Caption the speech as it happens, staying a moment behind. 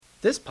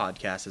This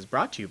podcast is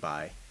brought to you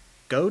by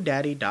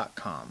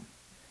GoDaddy.com.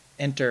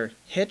 Enter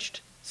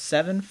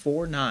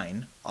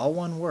Hitched749, all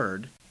one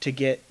word, to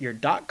get your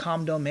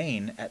 .com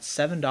domain at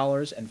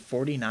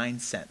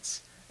 $7.49.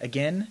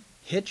 Again,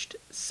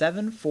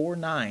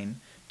 Hitched749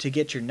 to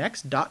get your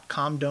next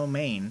 .com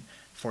domain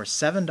for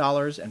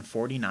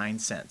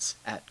 $7.49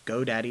 at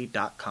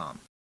GoDaddy.com.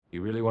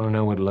 You really want to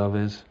know what love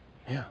is?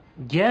 Yeah.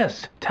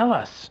 Yes, tell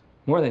us.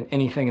 More than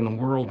anything in the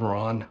world,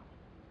 Ron.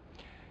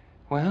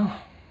 Well,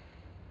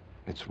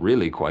 it's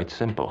really quite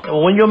simple.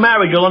 When you're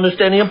married, you'll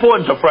understand the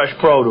importance of fresh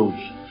produce.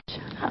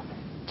 Shut up.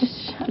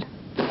 Just shut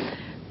up.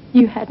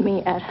 You had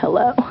me at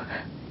hello.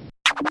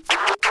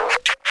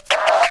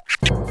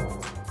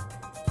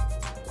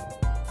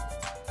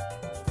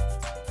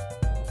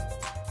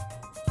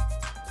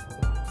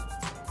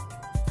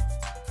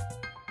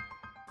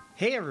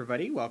 Hey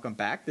everybody, welcome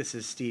back. This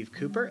is Steve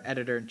Cooper,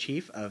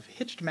 editor-in-chief of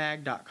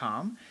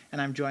HitchedMag.com, and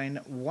I'm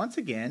joined once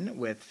again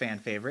with fan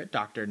favorite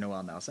Dr.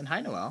 Noelle Nelson. Hi,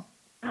 Noelle.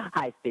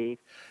 Hi, Steve.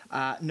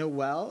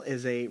 Noelle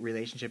is a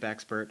relationship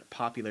expert,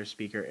 popular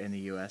speaker in the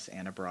U.S.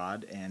 and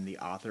abroad, and the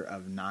author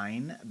of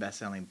 9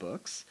 best-selling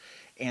books.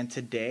 And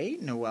today,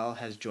 Noelle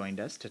has joined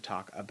us to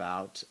talk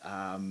about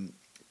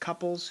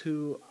couples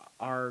who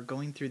are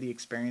going through the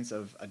experience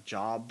of a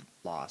job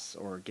loss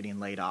or getting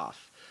laid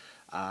off.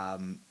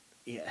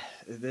 Yeah,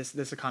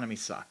 this economy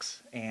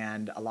sucks,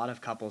 and a lot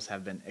of couples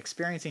have been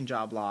experiencing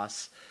job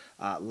loss,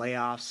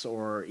 layoffs,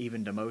 or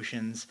even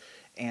demotions,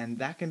 and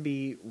that can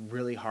be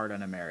really hard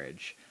on a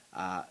marriage.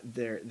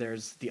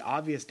 There's the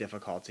obvious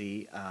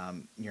difficulty.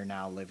 You're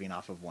now living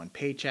off of one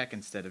paycheck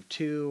instead of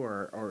 2,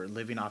 or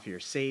living off your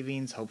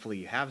savings. Hopefully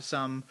you have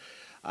some,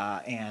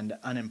 and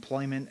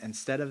unemployment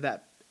instead of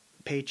that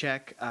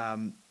paycheck.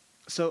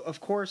 So of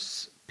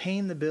course,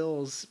 paying the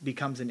bills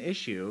becomes an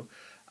issue.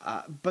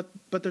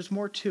 But there's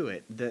more to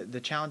it.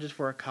 The challenges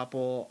for a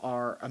couple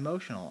are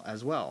emotional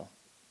as well.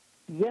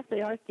 Yes,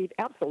 they are, Steve.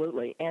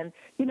 Absolutely. And,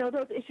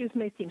 those issues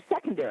may seem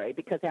secondary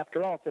because,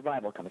 after all,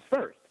 survival comes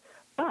first.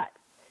 But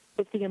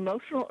if the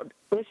emotional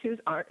issues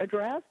aren't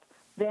addressed,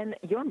 then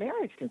your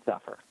marriage can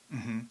suffer.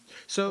 Mm-hmm.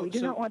 So we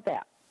do not want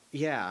that.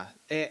 Yeah.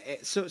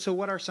 So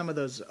what are some of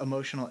those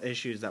emotional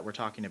issues that we're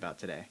talking about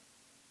today?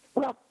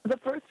 Well, the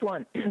first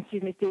one,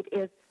 excuse me, Steve,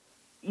 is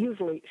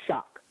usually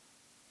shock.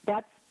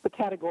 That's the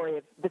category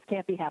of this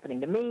can't be happening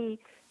to me.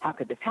 How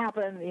could this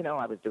happen?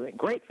 I was doing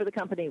great for the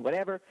company,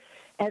 whatever.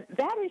 And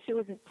that issue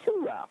isn't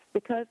too rough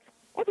because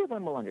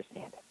everyone will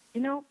understand it.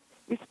 Your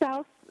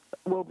spouse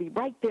will be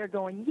right there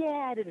going,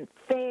 yeah, it isn't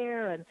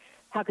fair, and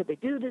how could they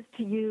do this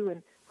to you,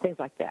 and things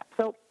like that.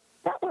 So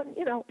that one,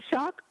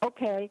 shock,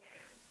 okay,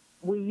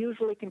 we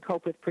usually can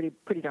cope with pretty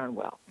darn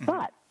well. Mm-hmm.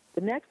 But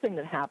the next thing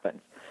that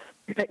happens,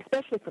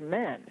 especially for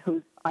men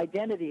whose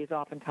identity is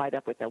often tied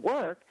up with their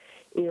work,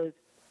 is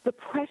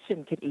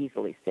depression could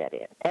easily set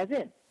in, as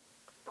in,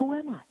 who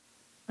am I?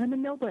 I'm a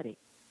nobody.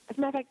 As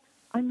a matter of fact,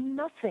 I'm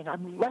nothing.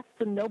 I'm less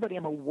than nobody.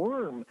 I'm a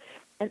worm.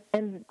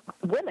 And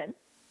women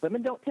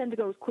don't tend to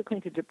go as quickly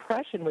into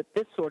depression with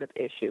this sort of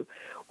issue.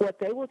 What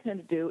they will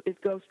tend to do is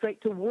go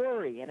straight to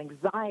worry and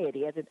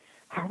anxiety, as in,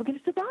 how are we going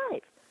to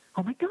survive?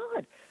 Oh, my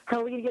God. How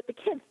are we going to get the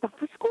kids stuff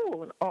for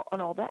school and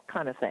all that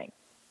kind of thing?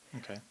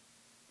 Okay.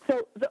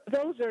 So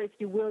those are, if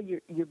you will,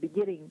 your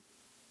beginning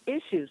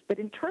issues. But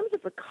in terms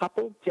of a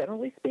couple,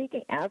 generally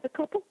speaking, as a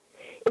couple,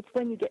 it's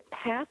when you get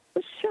past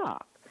the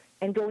shock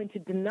and go into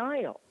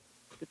denial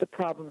that the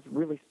problems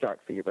really start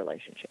for your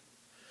relationship.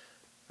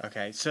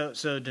 Okay, so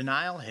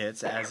denial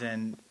hits as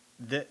in,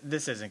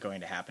 this isn't going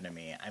to happen to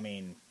me. I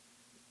mean,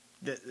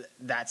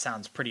 that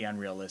sounds pretty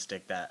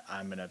unrealistic that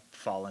I'm going to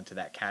fall into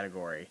that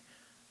category.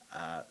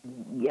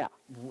 Yeah,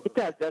 it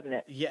does, doesn't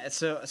it? Yeah,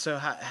 so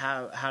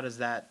how does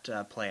that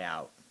play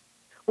out?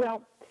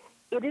 Well,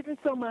 it isn't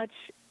so much,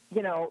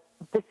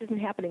 this isn't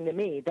happening to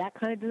me, that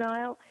kind of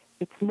denial.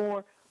 It's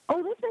more,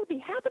 this may be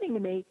happening to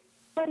me,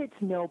 but it's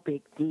no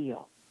big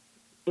deal.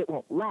 It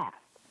won't last.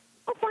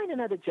 I'll find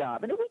another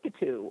job in a week or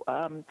 2.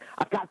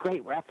 I've got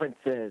great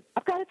references.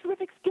 I've got a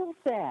terrific skill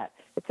set,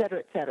 et cetera,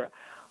 et cetera.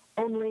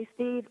 Only,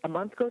 Steve, a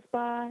month goes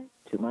by,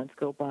 2 months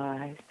go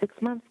by,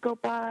 6 months go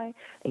by,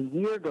 a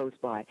year goes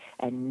by,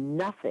 and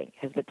nothing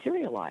has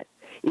materialized.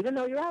 Even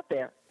though you're out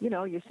there,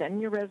 you're sending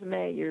your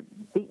resume, you're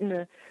beating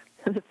the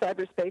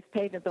cyberspace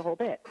pavement, the whole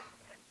bit.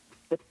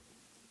 But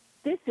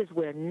this is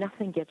where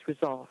nothing gets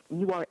resolved.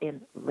 You are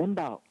in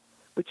limbo,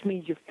 which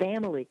means your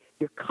family,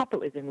 your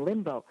couple is in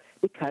limbo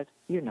because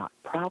you're not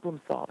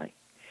problem solving.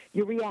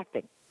 You're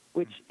reacting,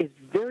 which is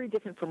very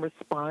different from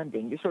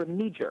responding. You're sort of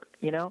knee-jerk,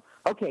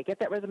 Okay, get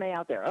that resume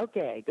out there.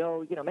 Okay,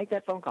 go, make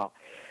that phone call.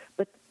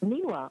 But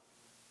meanwhile,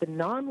 the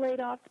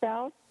non-laid-off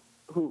spouse,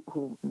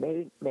 who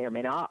may or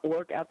may not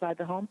work outside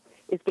the home,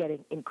 is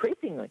getting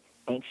increasingly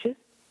anxious,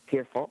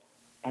 fearful,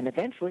 and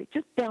eventually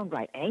just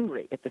downright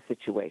angry at the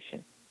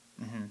situation.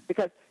 Mm-hmm.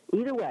 Because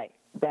either way,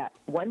 that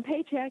one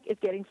paycheck is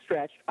getting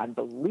stretched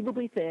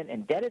unbelievably thin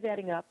and debt is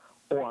adding up,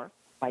 or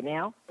by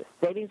now the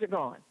savings are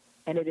gone.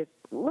 And it is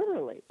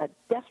literally a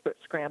desperate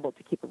scramble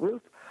to keep a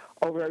roof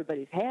over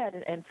everybody's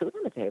head and food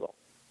on the table.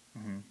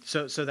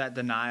 So that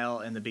denial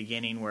in the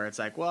beginning where it's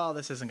like, well,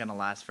 this isn't going to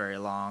last very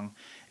long.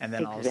 And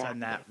then all of a sudden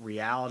that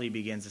reality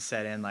begins to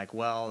set in like,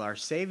 well, our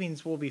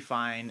savings will be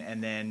fine.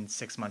 And then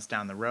 6 months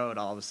down the road,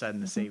 all of a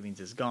sudden the savings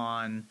is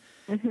gone.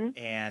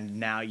 And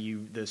now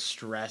the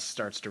stress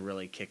starts to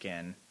really kick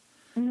in.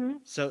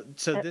 So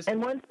this, and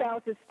one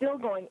spouse is still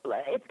going,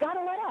 it's got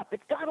to let up.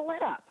 It's got to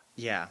let up.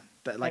 Yeah.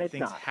 That, like,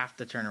 things have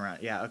to turn around.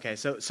 Yeah. Okay.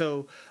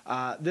 So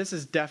this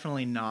is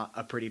definitely not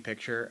a pretty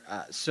picture.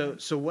 So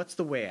what's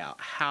the way out?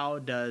 How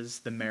does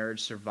the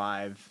marriage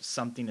survive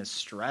something as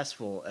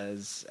stressful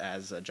as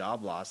a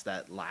job loss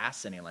that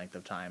lasts any length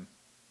of time?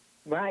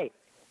 Right.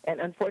 And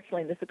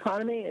unfortunately, in this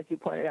economy, as you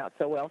pointed out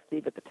so well,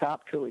 Steve, at the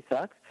top truly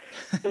sucks.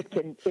 It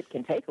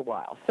can take a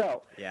while.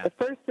 So the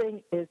first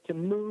thing is to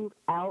move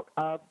out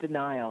of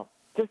denial.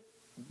 Just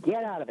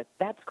get out of it.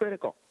 That's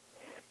critical.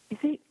 You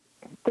see,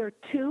 there are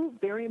two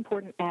very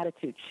important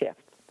attitude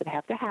shifts that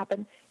have to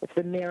happen if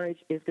the marriage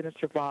is going to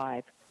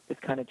survive this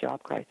kind of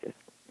job crisis.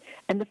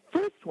 And the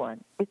first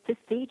one is to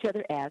see each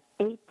other as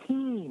a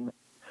team,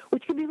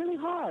 which can be really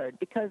hard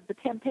because the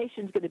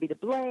temptation is going to be to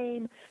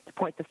blame, to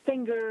point the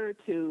finger,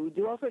 to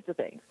do all sorts of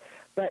things.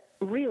 But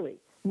really,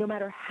 no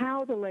matter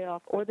how the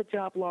layoff or the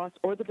job loss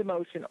or the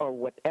demotion or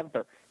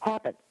whatever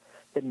happens,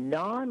 the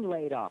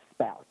non-laid-off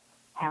spouse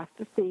has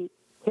to see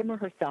him or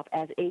herself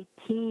as a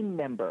team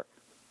member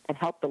and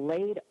help the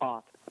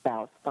laid-off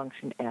spouse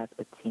function as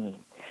a team.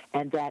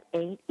 And that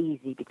ain't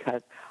easy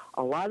because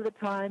a lot of the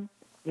time,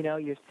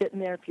 you're sitting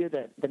there, if you're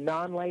the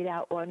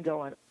non-laid-out one,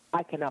 going,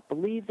 I cannot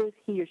believe this.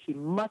 He or she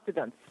must have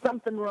done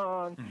something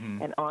wrong,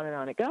 and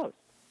on it goes.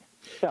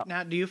 So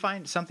now, do you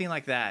find something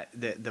like that,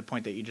 the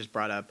point that you just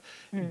brought up,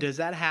 does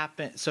that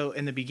happen? So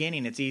in the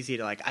beginning, it's easy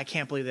to I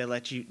can't believe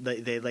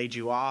they laid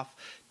you off.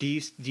 Do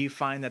you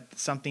find that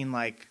something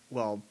like,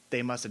 well,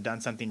 they must have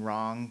done something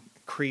wrong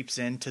creeps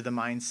into the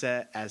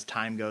mindset as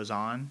time goes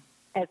on?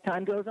 As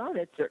time goes on,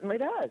 it certainly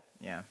does.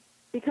 Yeah.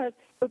 Because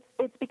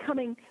it's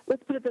becoming,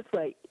 let's put it this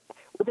way,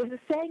 there's a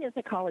saying in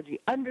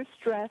psychology, under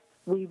stress,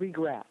 we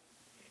regress.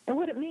 And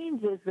what it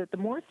means is that the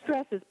more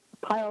stress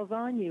piles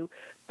on you,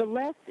 the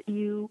less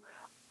you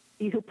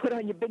put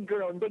on your big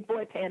girl and big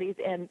boy panties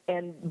and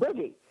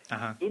boogie.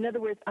 In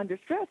other words, under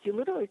stress, you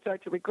literally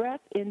start to regress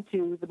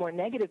into the more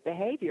negative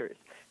behaviors.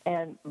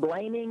 And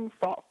blaming,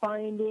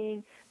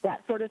 fault-finding,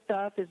 that sort of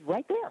stuff is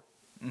right there.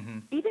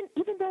 Even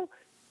though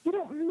you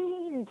don't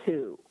mean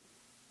to.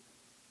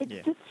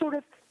 It's just sort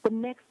of the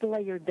next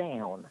layer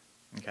down.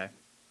 Okay.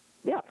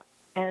 Yeah.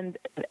 And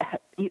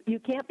you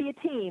can't be a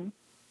team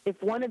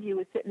if one of you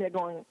is sitting there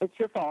going, it's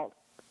your fault,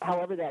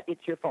 however that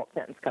it's your fault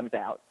sentence comes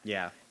out.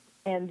 Yeah.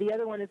 And the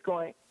other one is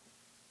going,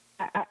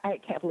 I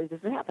can't believe this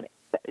is happening.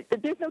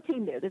 There's no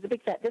team there. There's a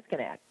big fat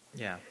disconnect.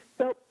 Yeah.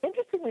 So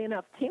interestingly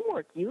enough,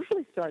 teamwork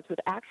usually starts with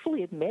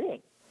actually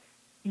admitting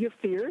your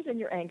fears and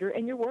your anger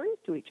and your worries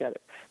to each other.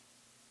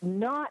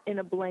 Not in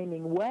a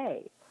blaming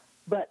way,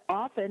 but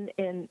often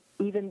in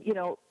even,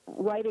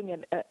 writing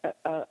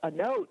a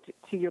note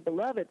to your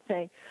beloved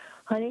saying,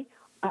 honey,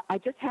 I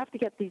just have to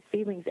get these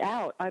feelings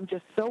out. I'm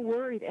just so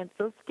worried and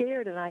so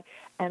scared, and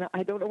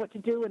I don't know what to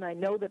do, and I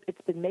know that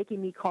it's been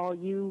making me call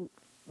you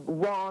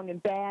wrong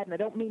and bad, and I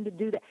don't mean to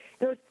do that.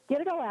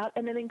 Get it all out,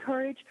 and then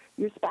encourage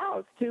your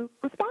spouse to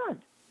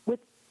respond with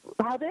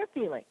how they're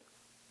feeling.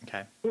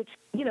 Okay. Which,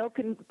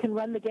 can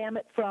run the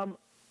gamut from,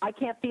 I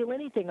can't feel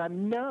anything,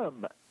 I'm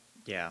numb,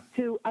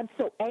 to I'm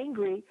so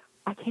angry,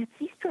 I can't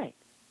see straight.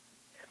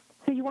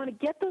 So you want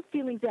to get those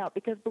feelings out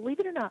because, believe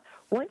it or not,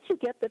 once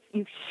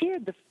you've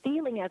shared the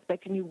feeling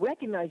aspect and you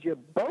recognize you're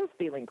both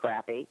feeling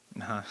crappy,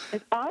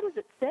 as odd as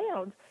it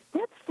sounds,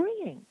 that's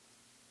freeing.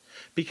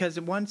 Because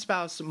one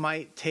spouse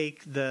might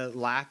take the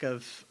lack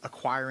of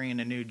acquiring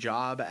a new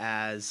job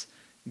as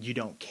you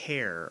don't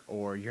care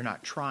or you're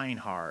not trying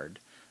hard.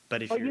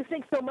 But if you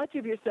think so much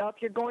of yourself,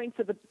 you're going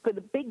for the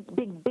big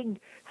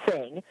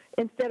thing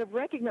instead of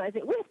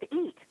recognizing we have to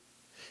eat.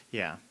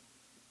 Yeah.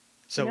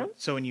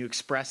 So when you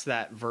express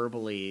that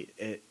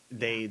verbally,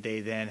 they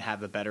then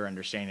have a better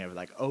understanding of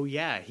oh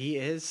yeah, he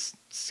is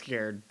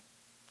scared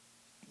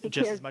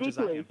just as much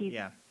deeply. as I am.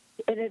 Yeah.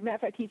 And as a matter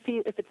of fact,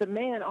 if it's a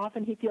man,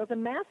 often he feels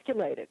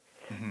emasculated.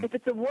 If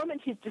it's a woman,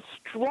 she's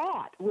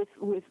distraught with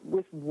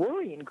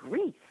worry and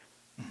grief.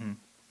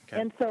 Okay.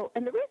 And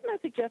the reason I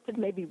suggested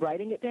maybe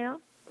writing it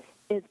down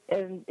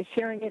and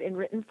sharing it in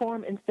written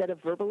form instead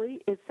of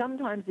verbally is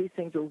sometimes these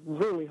things are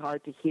really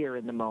hard to hear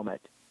in the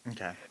moment.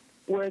 Okay.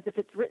 Whereas if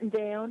it's written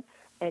down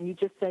and you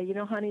just say,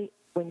 honey,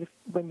 when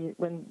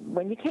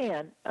you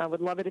can, I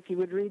would love it if you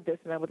would read this,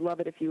 and I would love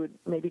it if you would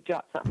maybe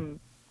jot some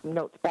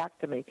notes back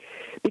to me,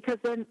 because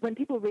then when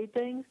people read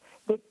things,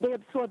 they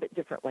absorb it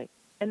differently,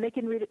 and they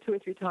can read it 2 or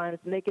 3 times,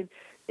 and they can,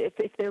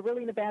 if they're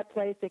really in a bad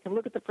place, they can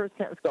look at the first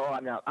sentence, and go,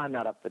 oh, I'm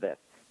not up for this,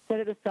 set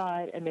it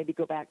aside, and maybe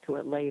go back to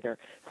it later.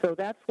 So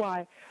that's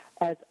why,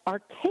 as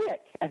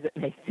archaic as it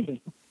may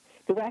seem,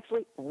 to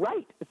actually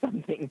write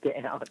something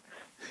down,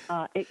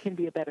 it can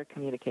be a better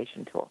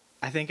communication tool.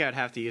 I think I would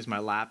have to use my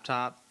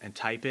laptop and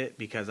type it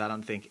because I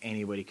don't think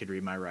anybody could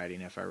read my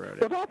writing if I wrote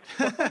it. So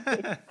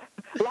that's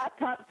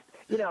laptops,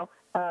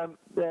 Writing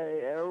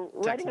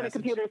on a message.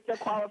 computer still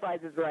qualifies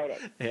as writing.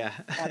 Yeah.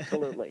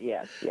 Absolutely,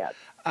 yes.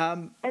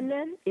 And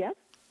then, yes?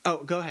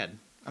 Oh, go ahead.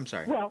 I'm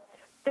sorry. Well,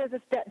 there's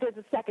a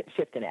second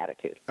shift in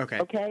attitude.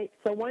 Okay.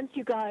 So once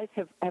you guys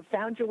have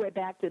found your way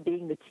back to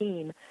being the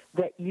team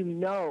that you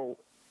know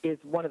is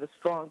one of the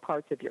strong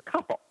parts of your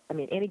couple. I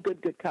mean, any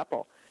good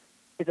couple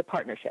is a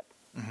partnership.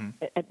 Mm-hmm.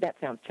 And that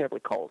sounds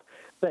terribly cold,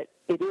 but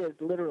it is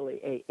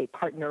literally a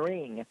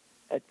partnering,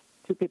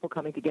 two people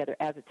coming together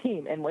as a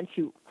team. And once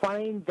you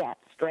find that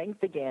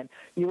strength again,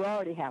 you're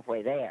already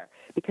halfway there.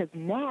 Because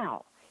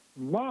now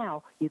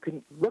you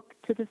can look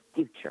to the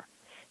future.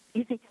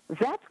 You see,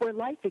 that's where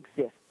life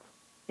exists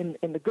in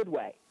the good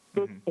way,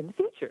 Mm-hmm. in the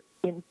future,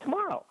 in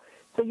tomorrow.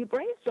 So you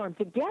brainstorm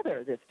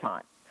together this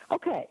time.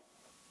 Okay,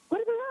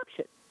 what are the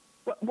options?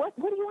 What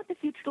do you want the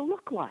future to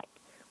look like?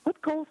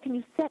 What goals can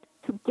you set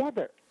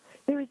together?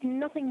 There is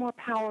nothing more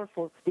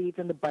powerful, Steve,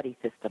 than the buddy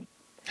system.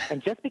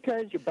 And just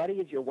because your buddy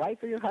is your wife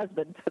or your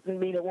husband doesn't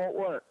mean it won't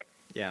work.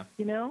 Yeah.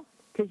 You know?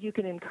 Because you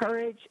can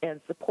encourage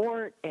and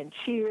support and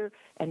cheer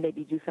and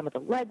maybe do some of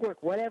the legwork,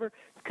 whatever,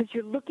 because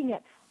you're looking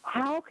at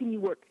how can you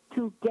work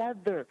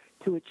together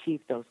to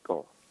achieve those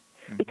goals.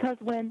 Mm-hmm. Because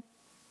when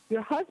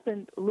your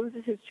husband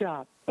loses his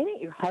job, it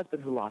ain't your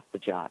husband who lost the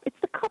job. It's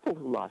the couple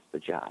who lost the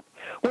job.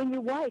 When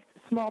your wife's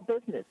small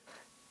business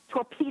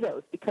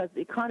torpedoes because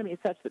the economy is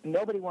such that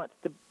nobody wants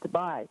to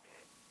buy,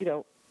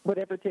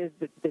 whatever it is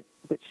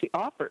that she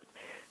offers,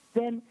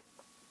 then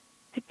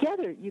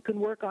together you can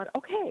work on,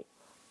 okay,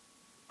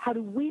 how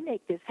do we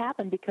make this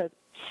happen? Because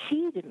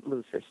she didn't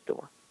lose her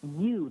store.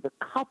 You, the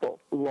couple,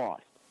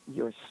 lost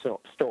your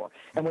store.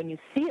 And when you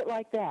see it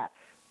like that,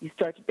 you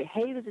start to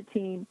behave as a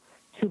team.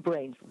 Two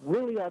brains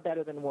really are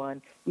better than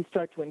one. You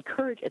start to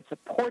encourage and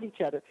support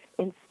each other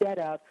instead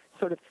of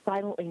sort of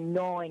silently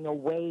gnawing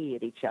away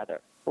at each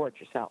other or at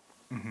yourself.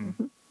 Mm-hmm.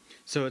 Mm-hmm.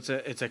 So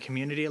it's a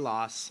community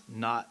loss,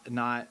 not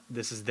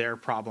this is their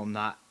problem,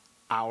 not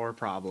our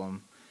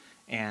problem.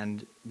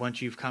 And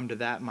once you've come to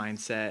that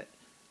mindset,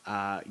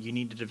 you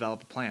need to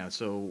develop a plan.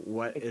 So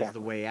what is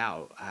the way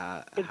out?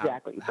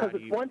 Exactly. Because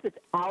once it's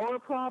our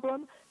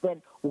problem,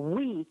 then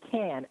we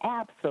can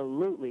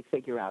absolutely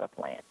figure out a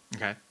plan.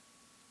 Okay.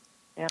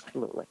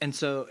 Absolutely. And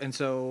so,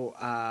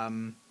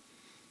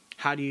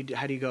 how do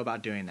you go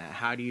about doing that?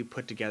 How do you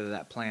put together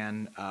that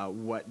plan?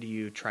 What do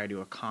you try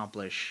to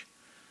accomplish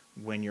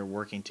when you're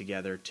working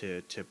together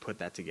to put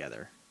that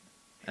together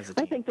as a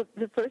team? I think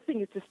the first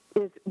thing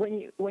is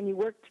when you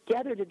work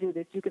together to do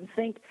this, you can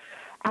think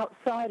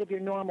outside of your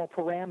normal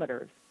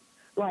parameters.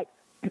 Like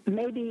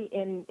maybe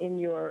in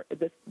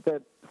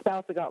the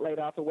spouse that got laid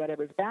off or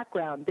whatever's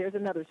background, there's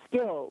another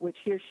skill which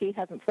he or she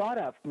hasn't thought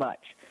of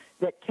much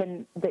that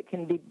can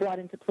be brought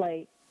into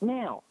play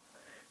now.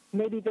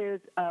 Maybe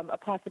there's a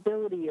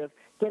possibility of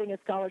getting a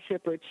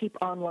scholarship or a cheap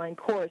online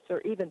course,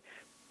 or even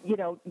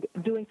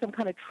doing some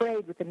kind of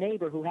trade with a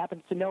neighbor who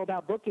happens to know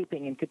about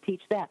bookkeeping and could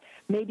teach that.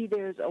 Maybe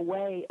there's a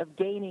way of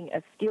gaining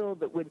a skill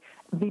that would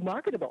be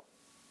marketable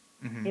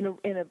in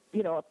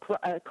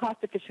a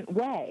cost-efficient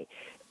way.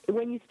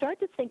 When you start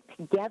to think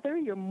together,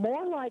 you're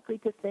more likely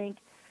to think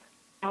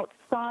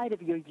outside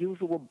of your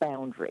usual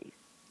boundaries.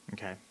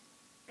 Okay.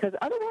 Because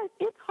otherwise,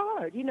 it's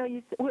hard.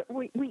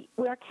 We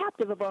are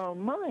captive of our own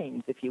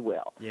minds, if you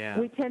will. Yeah.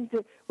 We tend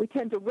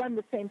to run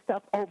the same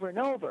stuff over and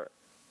over.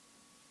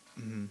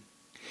 Mm-hmm.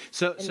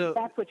 So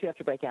that's what you have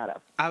to break out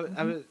of. I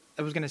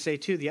was going to say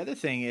too. The other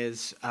thing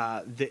is,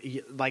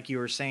 like you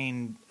were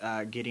saying,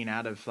 getting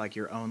out of like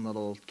your own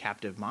little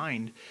captive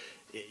mind.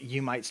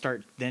 You might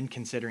start then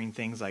considering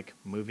things like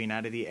moving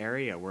out of the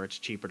area where it's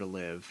cheaper to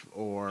live,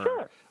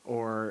 or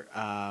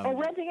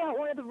renting out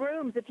one of the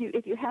rooms if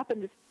you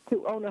happen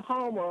to own a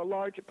home or a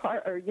large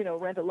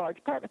rent a large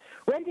apartment.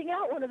 Renting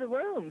out one of the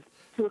rooms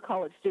to a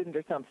college student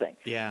or something.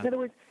 Yeah. In other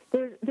words,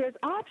 there's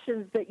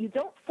options that you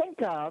don't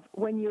think of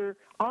when you're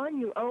on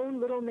your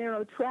own little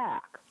narrow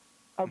track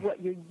of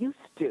what you're used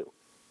to.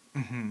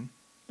 Mm-hmm.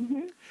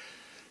 Mm-hmm.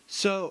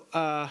 So,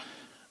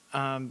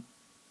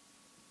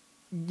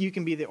 you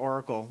can be the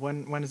oracle.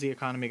 When is the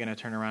economy going to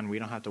turn around? We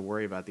don't have to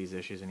worry about these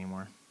issues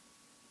anymore.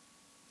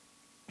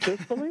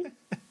 Truthfully,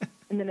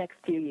 in the next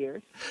few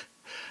years.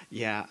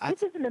 Yeah.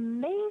 This is an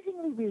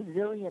amazingly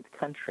resilient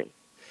country.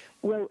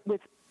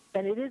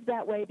 And it is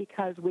that way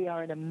because we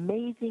are an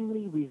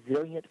amazingly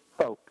resilient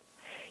folk.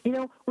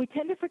 We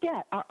tend to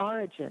forget our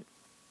origins.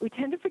 We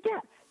tend to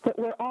forget that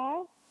we're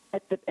all,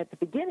 at the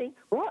beginning,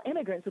 we're all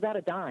immigrants without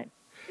a dime.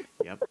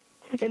 Yep.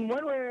 In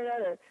one way or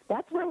another,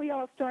 that's where we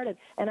all started.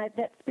 And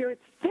that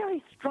spirit's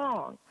very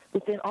strong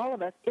within all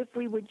of us if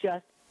we would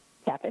just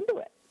tap into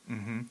it.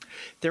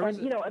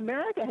 Mm-hmm.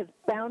 America has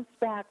bounced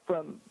back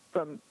from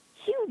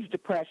huge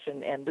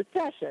depression and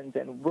recessions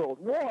and world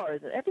wars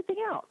and everything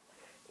else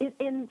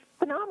in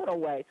phenomenal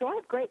ways. So I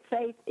have great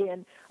faith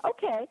in,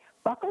 okay,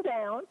 buckle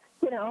down,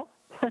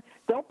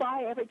 don't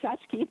buy every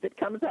tchotchke that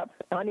comes up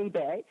on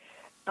eBay.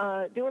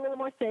 Do a little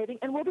more saving,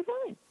 and we'll be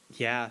fine.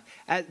 Yeah,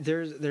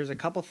 there's a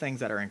couple things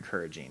that are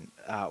encouraging.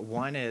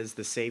 One is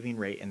the saving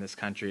rate in this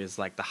country is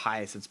like the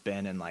highest it's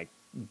been in like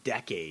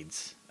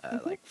decades.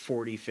 like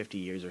 40, 50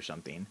 years or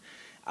something.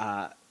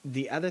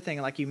 The other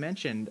thing, like you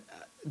mentioned,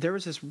 there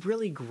was this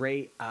really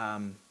great.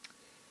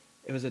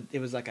 It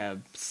was like a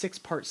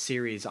 6-part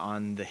series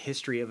on the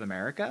history of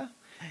America.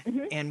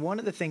 Mm-hmm. And one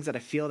of the things that I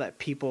feel that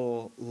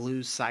people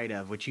lose sight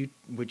of, which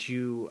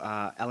you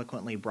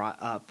eloquently brought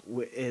up,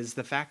 is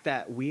the fact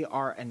that we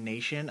are a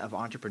nation of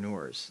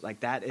entrepreneurs. Like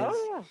that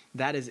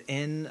is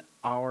in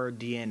our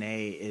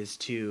DNA, is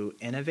to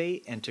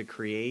innovate and to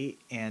create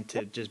and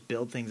to just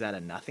build things out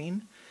of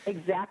nothing.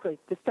 Exactly.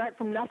 To start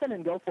from nothing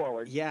and go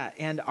forward. Yeah,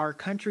 and our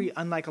country,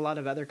 unlike a lot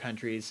of other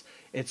countries,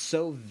 it's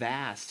so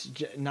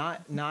vast,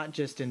 not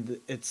just in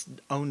its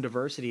own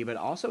diversity, but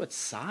also its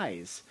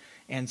size.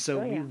 And so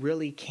we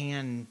really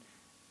can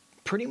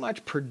pretty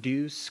much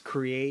produce,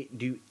 create,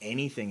 do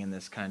anything in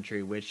this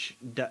country, which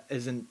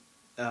isn't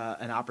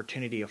an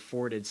opportunity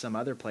afforded some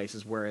other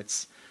places where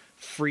it's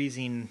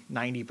freezing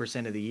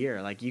 90% of the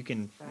year. Like you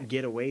can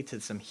get away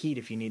to some heat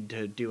if you need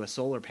to do a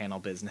solar panel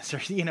business or,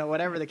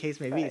 whatever the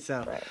case may be.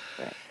 So,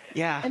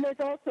 yeah. And there's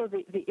also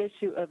the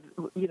issue of,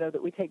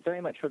 that we take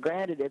very much for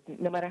granted is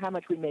no matter how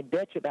much we may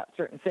bitch about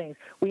certain things,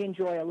 we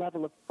enjoy a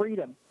level of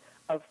freedom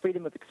of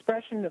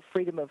expression, of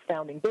freedom of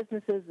founding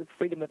businesses, of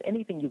freedom of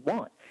anything you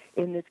want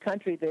in this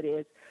country that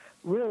is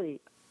really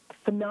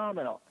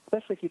phenomenal,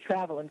 especially if you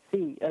travel and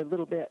see a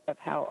little bit of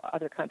how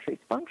other countries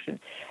function.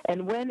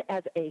 And when,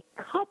 as a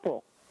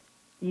couple,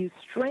 you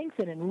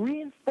strengthen and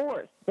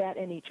reinforce that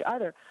in each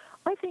other,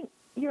 I think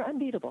you're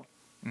unbeatable.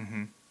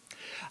 Mm-hmm.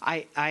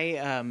 I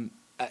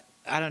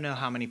don't know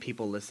how many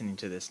people listening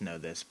to this know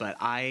this, but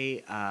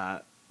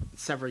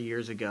several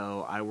years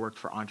ago, I worked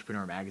for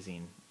Entrepreneur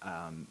Magazine,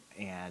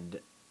 and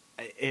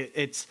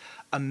it's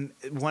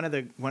one of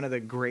the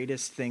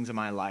greatest things in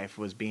my life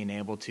was being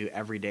able to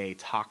every day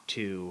talk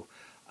to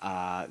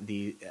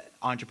the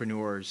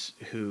entrepreneurs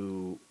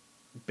who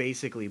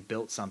basically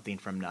built something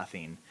from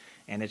nothing,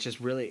 and it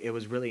was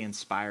really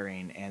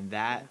inspiring. And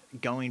that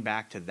going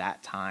back to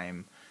that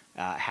time,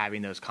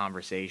 having those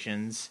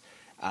conversations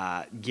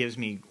gives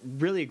me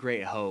really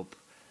great hope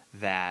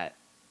that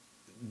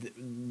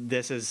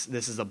this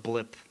is a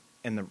blip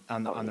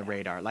on the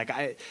radar. Like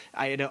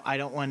I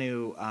don't want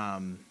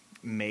to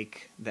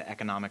make the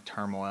economic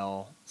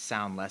turmoil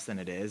sound less than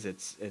it is.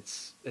 It's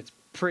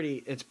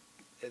pretty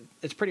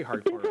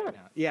hardcore right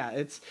now. Yeah,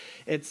 it's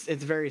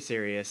very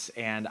serious,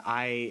 and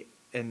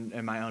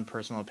in my own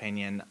personal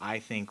opinion, I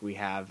think we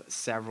have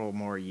several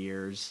more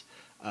years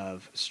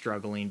of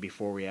struggling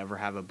before we ever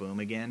have a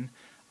boom again.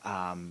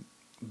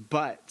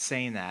 But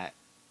saying that,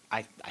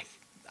 I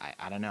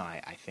don't know.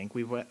 I think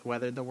we've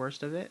weathered the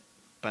worst of it,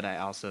 but I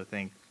also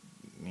think,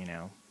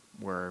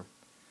 we're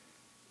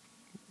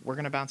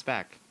going to bounce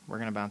back. We're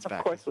going to bounce back.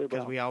 Of course we will.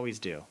 Because we always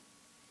do.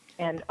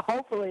 And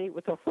hopefully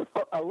with a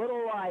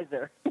little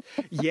wiser.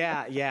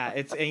 Yeah.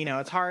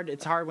 It's hard.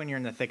 It's hard when you're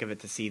in the thick of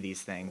it to see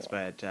these things.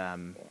 But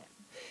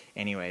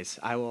anyways,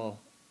 I will.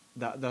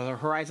 The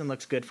horizon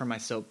looks good for my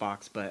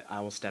soapbox, but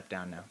I will step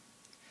down now.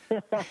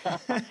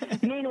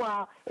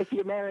 Meanwhile, if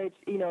you're married,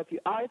 if you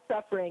are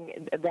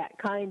suffering that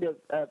kind of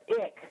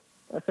ick,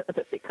 that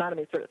the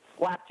economy sort of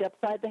slapped you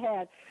upside the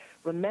head,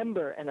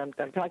 remember, and I'm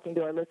talking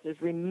to our listeners,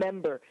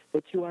 remember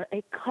that you are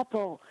a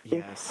couple.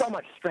 Yes. There's so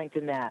much strength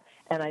in that,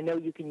 and I know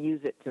you can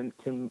use it to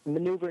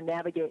maneuver,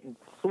 navigate, and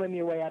swim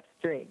your way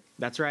upstream.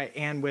 That's right,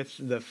 and with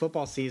the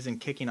football season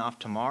kicking off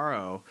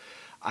tomorrow,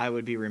 I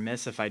would be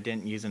remiss if I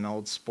didn't use an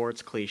old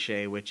sports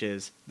cliche, which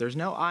is, there's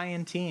no I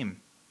in team.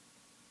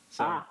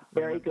 So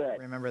very good.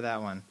 Remember that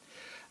one.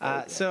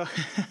 So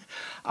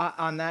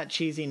on that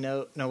cheesy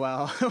note,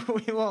 Noelle,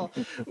 we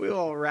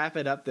will wrap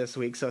it up this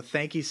week. So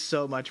thank you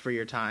so much for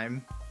your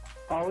time.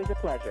 Always a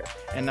pleasure.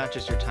 And not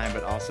just your time,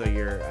 but also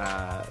your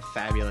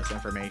fabulous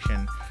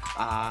information.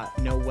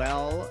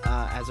 Noelle,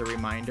 as a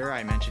reminder,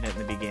 I mentioned it in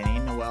the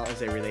beginning, Noelle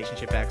is a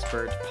relationship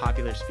expert,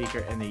 popular speaker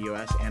in the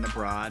U.S. and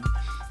abroad,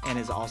 and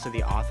is also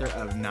the author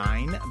of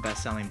 9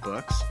 best-selling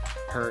books.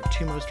 Her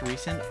 2 most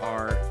recent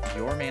are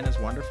Your Man is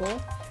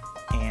Wonderful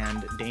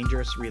and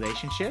Dangerous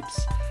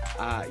Relationships.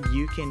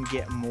 You can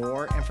get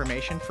more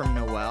information from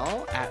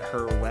Noelle at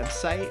her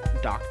website,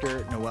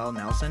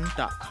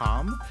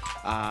 drnoellenelson.com.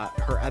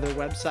 Her other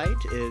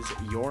website is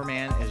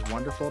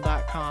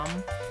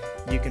yourmaniswonderful.com.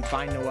 You can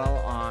find Noelle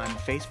on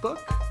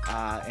Facebook,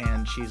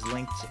 and she's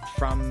linked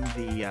from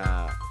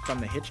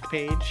the Hitched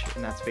page,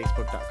 and that's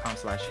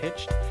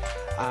facebook.com/Hitched.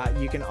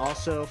 You can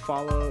also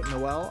follow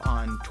Noelle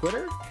on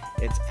Twitter.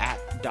 It's at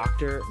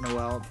Dr.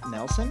 Noelle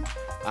Nelson.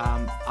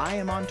 I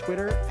am on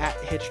Twitter at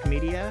Hitched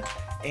Media,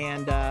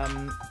 and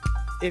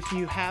if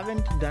you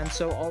haven't done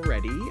so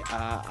already,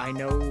 I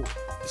know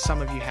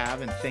some of you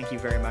have, and thank you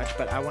very much,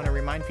 but I want to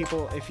remind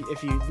people,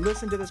 if you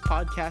listen to this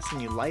podcast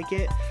and you like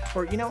it,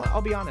 or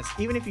I'll be honest,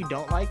 even if you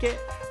don't like it,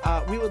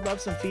 we would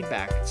love some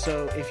feedback.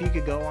 So if you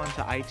could go on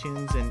to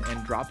iTunes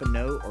and drop a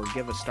note or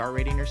give a star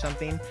rating or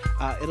something,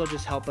 it'll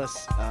just help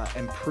us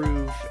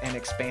improve and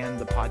expand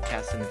the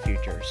podcast in the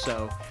future.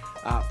 So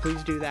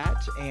please do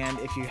that. And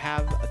if you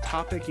have a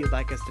topic you'd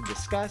like us to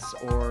discuss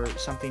or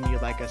something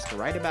you'd like us to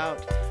write about,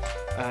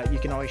 you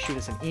can always shoot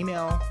us an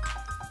email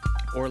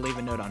or leave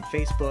a note on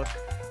Facebook,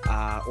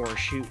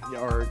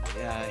 or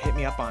hit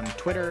me up on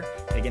Twitter.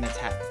 Again, it's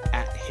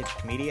at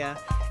Hitched Media,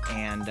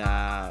 and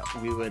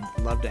we would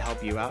love to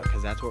help you out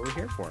because that's what we're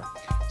here for.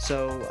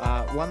 So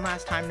one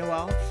last time,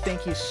 Noelle,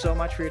 thank you so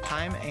much for your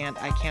time, and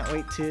I can't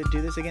wait to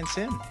do this again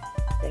soon.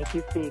 Thank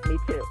you, Steve. Me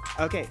too.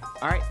 Okay,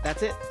 all right,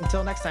 that's it.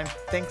 Until next time,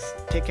 thanks.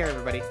 Take care,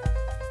 everybody.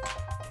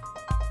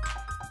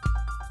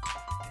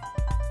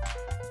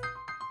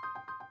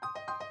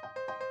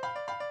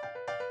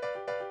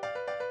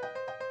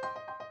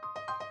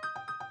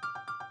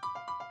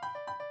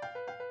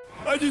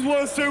 I just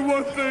want to say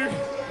one thing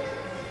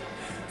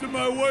to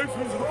my wife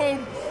who's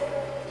home.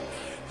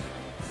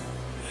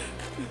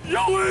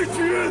 Yo,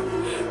 Adrian!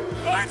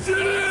 I did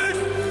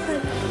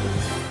it!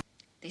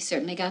 They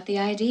certainly got the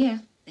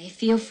idea. They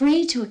feel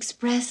free to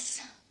express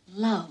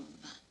love.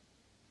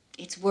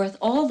 It's worth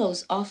all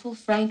those awful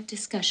frank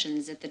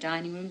discussions at the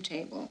dining room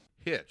table.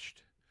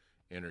 Hitched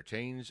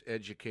entertains,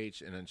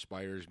 educates, and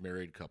inspires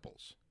married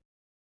couples.